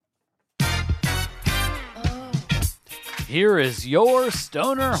Here is your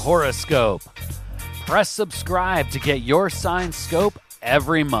Stoner Horoscope. Press subscribe to get your sign scope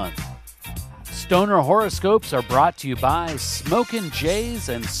every month. Stoner Horoscopes are brought to you by Smokin' Jays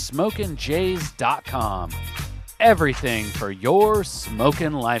and SmokinJays.com. Everything for your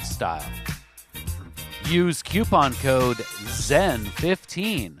smokin' lifestyle. Use coupon code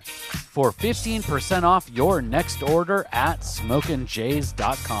ZEN15 for 15% off your next order at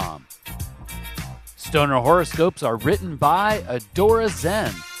SmokinJays.com. Stoner Horoscopes are written by Adora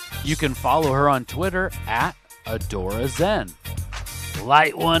Zen. You can follow her on Twitter at Adora Zen.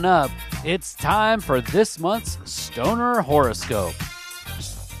 Light one up. It's time for this month's Stoner Horoscope.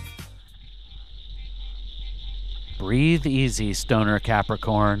 Breathe easy, Stoner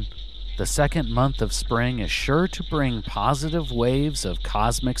Capricorn. The second month of spring is sure to bring positive waves of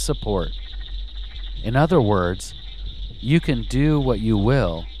cosmic support. In other words, you can do what you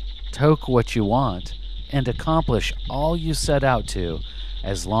will, toke what you want, and accomplish all you set out to,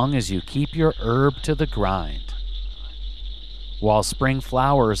 as long as you keep your herb to the grind. While spring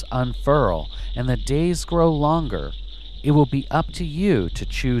flowers unfurl and the days grow longer, it will be up to you to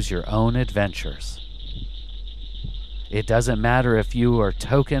choose your own adventures. It doesn't matter if you are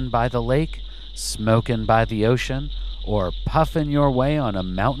token by the lake, smoking by the ocean, or puffing your way on a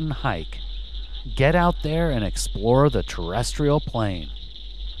mountain hike. Get out there and explore the terrestrial plane.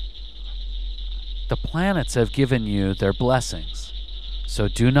 The planets have given you their blessings, so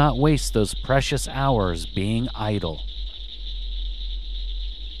do not waste those precious hours being idle.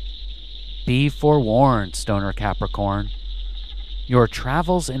 Be forewarned, Stoner Capricorn. Your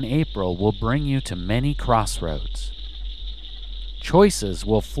travels in April will bring you to many crossroads. Choices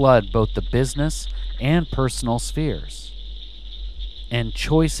will flood both the business and personal spheres. And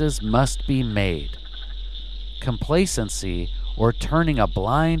choices must be made. Complacency or turning a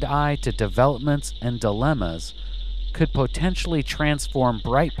blind eye to developments and dilemmas could potentially transform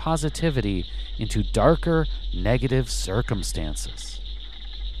bright positivity into darker, negative circumstances.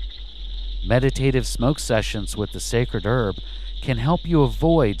 Meditative smoke sessions with the sacred herb can help you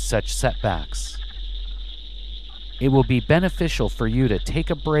avoid such setbacks. It will be beneficial for you to take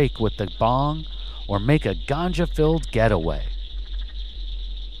a break with the bong or make a ganja-filled getaway.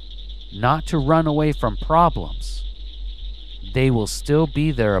 Not to run away from problems. They will still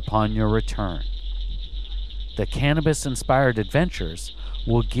be there upon your return. The cannabis-inspired adventures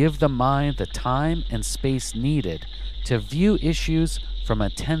will give the mind the time and space needed to view issues from a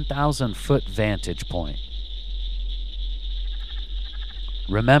 10,000-foot vantage point.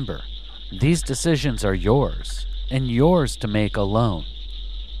 Remember, these decisions are yours, and yours to make alone.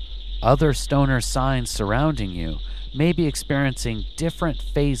 Other stoner signs surrounding you may be experiencing different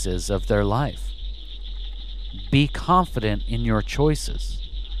phases of their life. Be confident in your choices.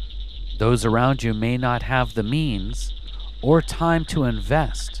 Those around you may not have the means or time to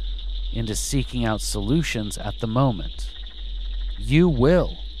invest into seeking out solutions at the moment. You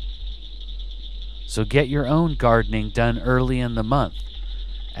will. So get your own gardening done early in the month,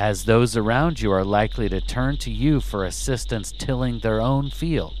 as those around you are likely to turn to you for assistance tilling their own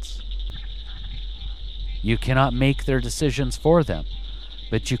fields. You cannot make their decisions for them,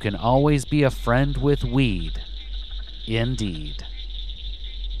 but you can always be a friend with weed. Indeed.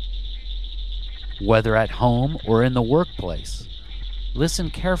 Whether at home or in the workplace, listen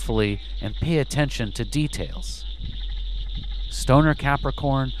carefully and pay attention to details. Stoner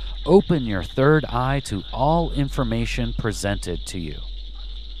Capricorn, open your third eye to all information presented to you.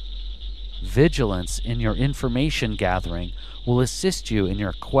 Vigilance in your information gathering will assist you in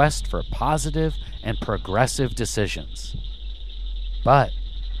your quest for positive and progressive decisions. But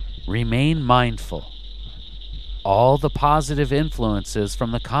remain mindful. All the positive influences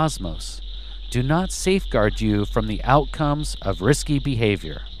from the cosmos do not safeguard you from the outcomes of risky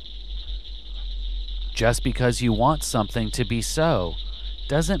behavior. Just because you want something to be so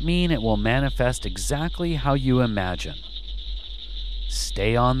doesn't mean it will manifest exactly how you imagine.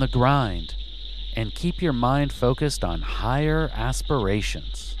 Stay on the grind and keep your mind focused on higher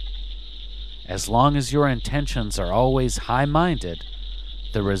aspirations. As long as your intentions are always high-minded,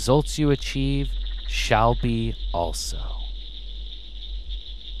 the results you achieve shall be also.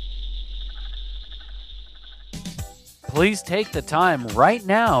 Please take the time right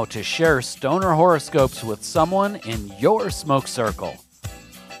now to share Stoner Horoscopes with someone in your smoke circle.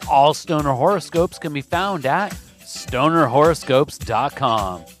 All Stoner Horoscopes can be found at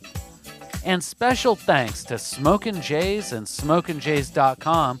stonerhoroscopes.com. And special thanks to Smokin' Jays and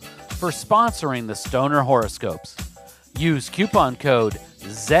SmokinJays.com for sponsoring the Stoner Horoscopes. Use coupon code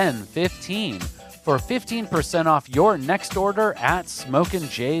ZEN15 for 15% off your next order at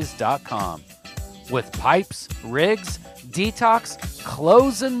SmokinJays.com. With pipes, rigs, detox,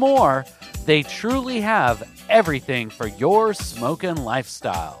 clothes, and more, they truly have everything for your smoking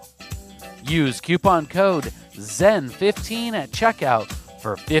lifestyle. Use coupon code ZEN15 at checkout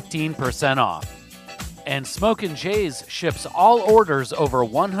for 15% off. And Smokin' Jay's ships all orders over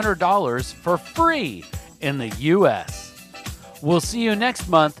 $100 for free in the U.S. We'll see you next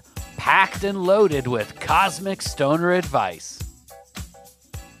month, packed and loaded with cosmic stoner advice.